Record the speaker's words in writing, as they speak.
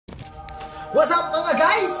What's up mga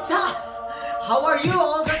guys? How are you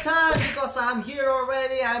all the time? Because I'm here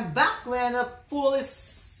already. I'm back when a fool is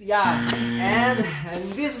and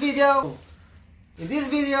in this video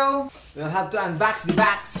we'll have to unbox the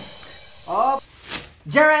box of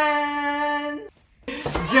Jaren.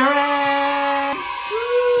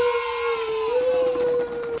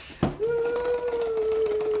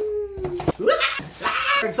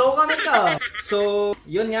 So kami to. So,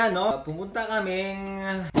 yun nga no, pumunta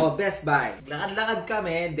kaming Best Buy. Lakad-lakad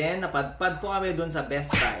kami, then napadpad po kami dun sa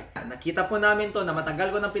Best Buy. Nakita po namin to na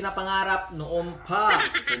matagal ko nang pinapangarap noon pa.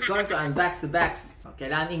 We're going to unbox the box.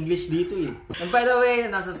 Kailangan English dito eh. And by the way,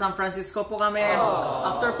 nasa San Francisco po kami.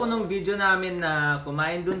 After po nung video namin na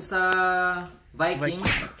kumain dun sa Vikings,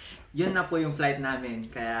 yun na po yung flight namin.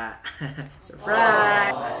 Kaya,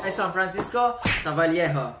 surprise! Ay, San Francisco, sa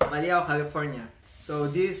Vallejo, California. So,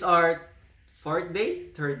 these are fourth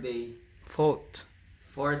day? Third day? Fourth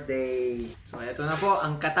day. So, ito na po,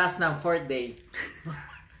 ang katas ng fourth day.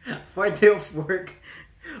 Fourth day of work.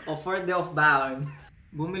 O fourth day of bound.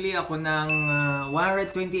 Bumili ako ng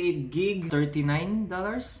 128 gig, $39.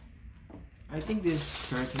 I think this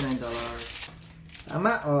 $39.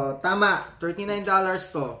 Tama? O, tama. $39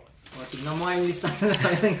 to. O, tignan mo nga yung lista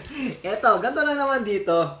natin. Eto, ganito lang naman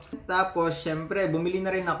dito. Tapos, syempre, bumili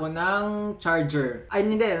na rin ako ng charger. Ay,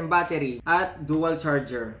 hindi, ng battery. At dual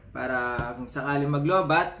charger. Para kung sakali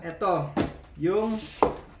maglobat. Eto, yung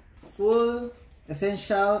full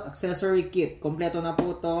essential accessory kit. Kompleto na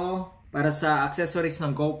po to para sa accessories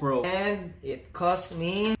ng GoPro. And it cost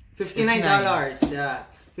me $59. Yeah.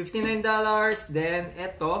 $59. Then,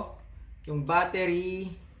 eto, yung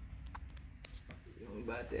battery.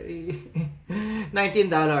 $19.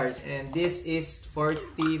 And this is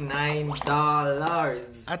 $49.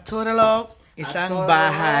 A total of isang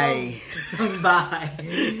bahay. Isang bahay.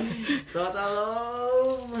 Total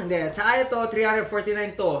of... Hindi. Tsaka ito,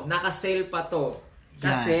 $349 to. Naka-sale pa to.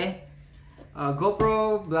 Kasi,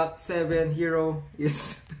 GoPro Black 7 Hero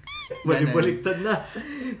is... Balibaliktad na.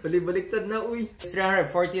 Balibaliktad na, uy.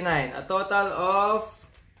 $349. A total of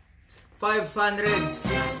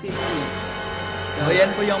 $563. So,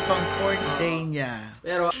 yan po yung pang 4th day niya.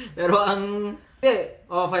 Pero ang... Hindi.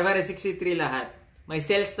 563 lahat. May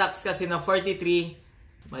sales tax kasi na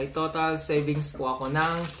 43. May total savings po ako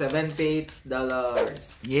ng $78.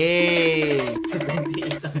 Yay!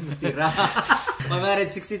 78 ang tira.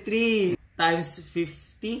 563 times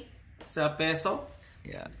 50 sa peso.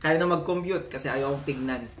 Yeah. Kaya na mag-compute kasi ayaw akong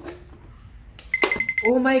tignan.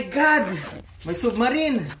 Oh my God! May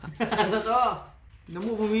submarine! Ano to?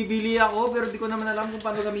 Bumibili ako pero di ko naman alam kung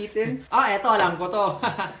paano gamitin. Eto alam ko to.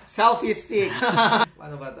 Selfie stick.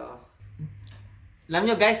 Paano ba to? Alam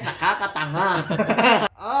nyo guys, nakakatanga.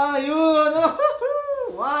 Yun.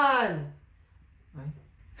 One.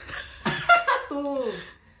 Two.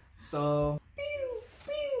 So,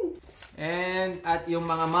 and at yung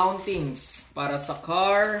mga mountings para sa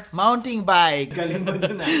car. Mounting bike. Galing mo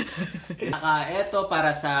dun eto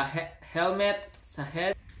para sa helmet, sa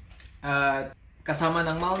head. Kasama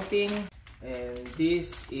ng mounting. And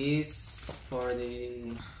this is for the...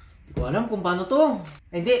 Hindi ko alam kung paano to.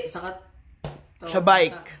 Hindi, sa bike. Sa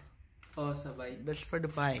bike. That's for the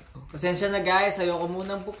bike. Pasensya na guys, ayoko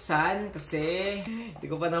munang buksan kasi hindi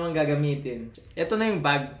ko pa naman gagamitin. Ito na yung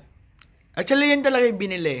bag. Actually, yun talaga yung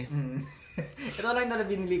binili. Ito lang yung talaga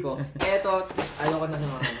binili ko. Ito, ayoko na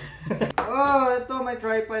naman. Ito may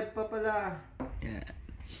tripod pa pala. Yeah.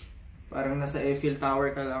 Parang nasa Eiffel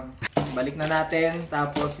Tower ka lang. Balik na natin,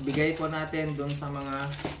 tapos bigay po natin dun sa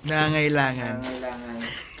mga nangangailangan.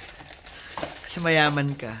 Kasi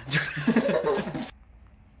mayaman ka.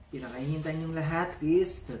 Pinakahihintay niyong lahat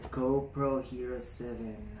is the GoPro Hero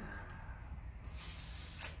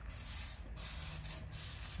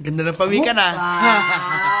 7. Ganda ng pawikan ah.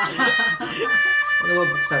 Ano ba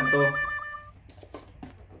buksan to?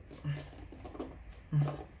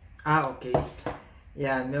 Okay.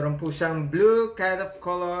 Yan, meron po siyang blue kind of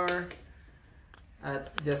color.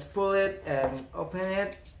 At just pull it and open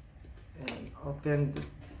it. And open the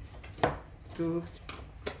two.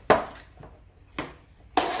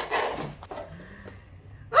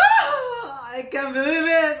 I can't believe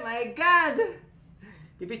it! My God!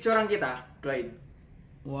 Pipicturean kita, Clyde.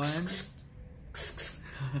 One.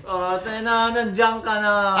 Tayo na, nandiyan ka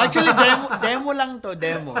na. Actually, demo lang to,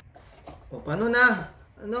 demo. Paano na?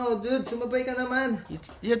 Dude, sumabay ka naman.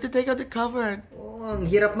 You have to take out the cover. Ang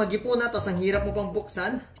hirap mag-ipon na, tapos ang hirap mo pang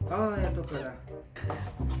buksan. Ito pala.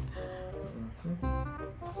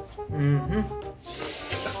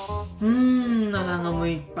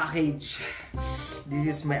 Nangangamoy package. This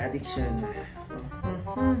is my addiction.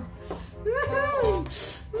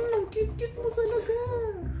 Ang cute cute mo talaga.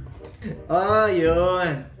 Oh,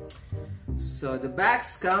 yun. So, the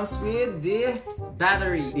box comes with the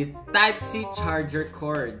battery, the Type-C charger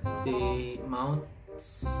cord, the mount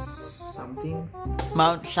something.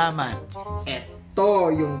 Mount Saman.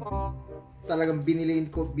 Eto, yung talagang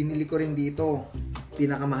binili ko rin dito.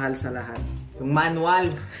 Pinakamahal sa lahat. Yung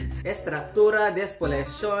manual. Estructura,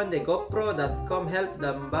 Despolation, de GoPro.com, help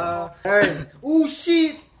them ba? Oh,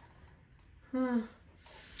 shit!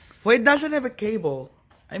 Wait, it doesn't have a cable.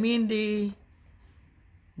 I mean the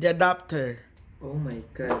adapter. Oh my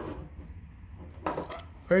god.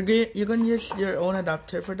 Or you gonna use your own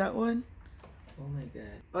adapter for that one? Oh my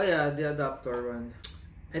god. Oh yeah, the adapter one.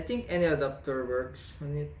 I think any adapter works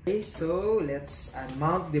on it. Okay, so let's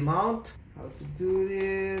unmount the mount. How to do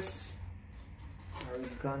this? Are we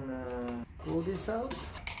gonna pull this out?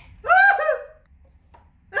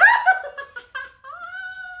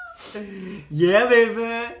 Yeah,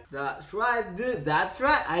 baby. That's right, dude. That's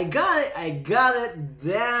right. I got it. I got it.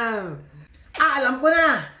 Damn. Alam ko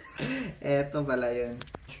na. Eto pala yun.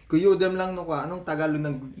 Kuyudem lang no ko. Anong Tagalog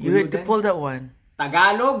ng You had to pull that one.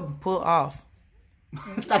 Tagalog? Pull off.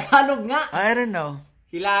 Tagalog nga. I don't know.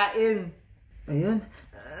 Hilain. Ayun.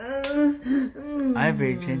 I'm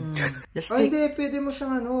virgin. Just Ay, hindi. Pwede mo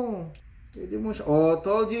siyang ano. Pwede mo siya. Oh,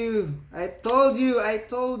 told you. I told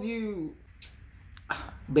you.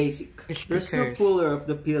 Basic. There's no puller of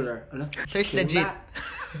the pillar. Alam? So it's legit.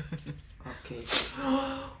 Okay.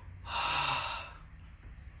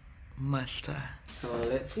 Master. So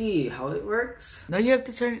let's see how it works. Now you have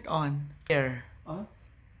to turn it on. Here. Oh,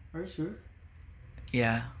 are you sure?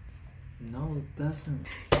 Yeah. No, it doesn't.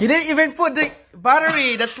 You didn't even put the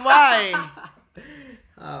battery. That's why.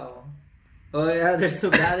 Oh. Oh yeah, there's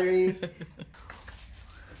no battery.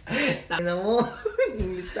 Tingnan mo.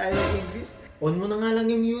 English tayo ng English. On mo na nga lang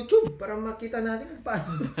yung YouTube para makita natin kung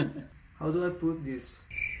paano. How do I put this?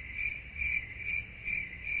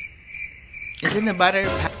 It's in the battery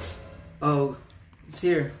pack. Oh, it's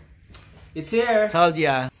here. It's here. Told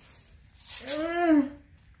ya.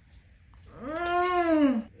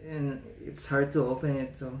 And it's hard to open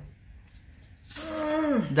it, so.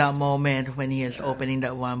 That moment when he is opening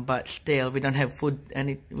that one, but still we don't have food.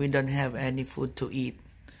 We don't have any food to eat.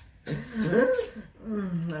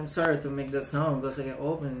 I'm sorry to make that sound because I can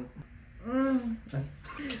open it.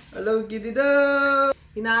 Hello, kitty dog!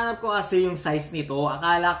 Hinahanap ko kasi yung size nito.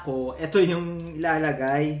 Akala ko, ito yung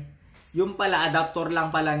ilalagay. Yung pala, adapter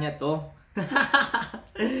lang pala niya to.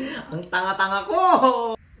 Ang tanga-tanga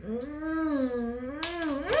ko!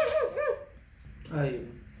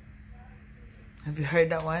 Ayun. Have you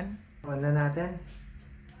heard that one? On na natin.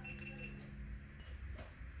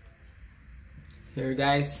 Here,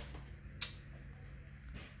 guys.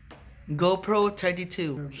 GoPro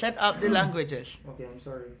 32. Set up the languages. Okay, I'm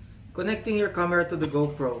sorry. Connecting your camera to the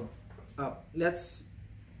GoPro. Let's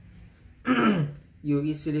you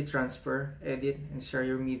easily transfer, edit, and share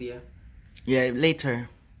your media. Yeah,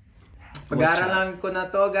 later. Pag-aaralan ko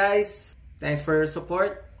na to, guys. Thanks for your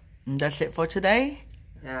support. And that's it for today.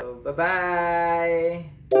 Yeah, bye-bye.